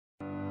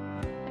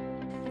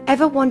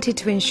Ever wanted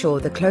to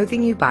ensure the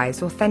clothing you buy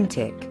is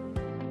authentic?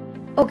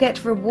 Or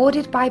get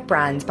rewarded by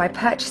brands by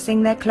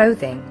purchasing their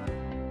clothing?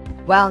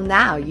 Well,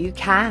 now you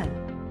can!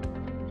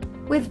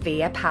 With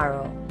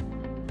VApparel.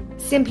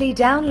 Simply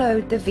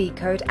download the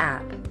VCode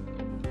app.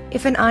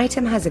 If an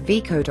item has a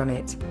VCode on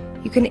it,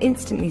 you can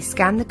instantly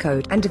scan the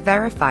code and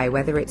verify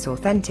whether it's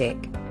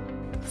authentic,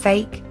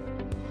 fake,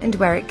 and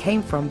where it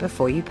came from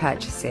before you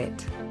purchase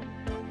it.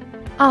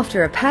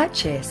 After a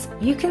purchase,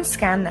 you can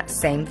scan that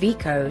same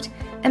VCode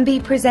and be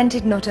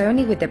presented not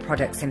only with the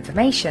product's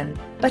information,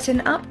 but an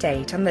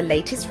update on the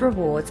latest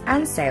rewards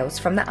and sales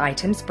from the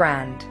item's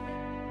brand.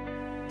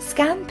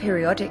 Scan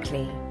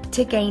periodically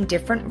to gain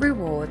different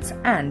rewards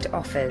and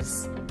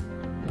offers.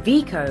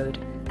 VCode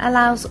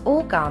allows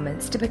all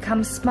garments to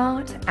become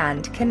smart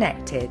and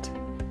connected.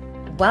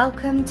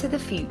 Welcome to the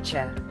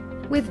future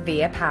with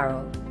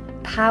VApparel,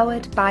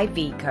 powered by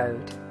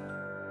VCode.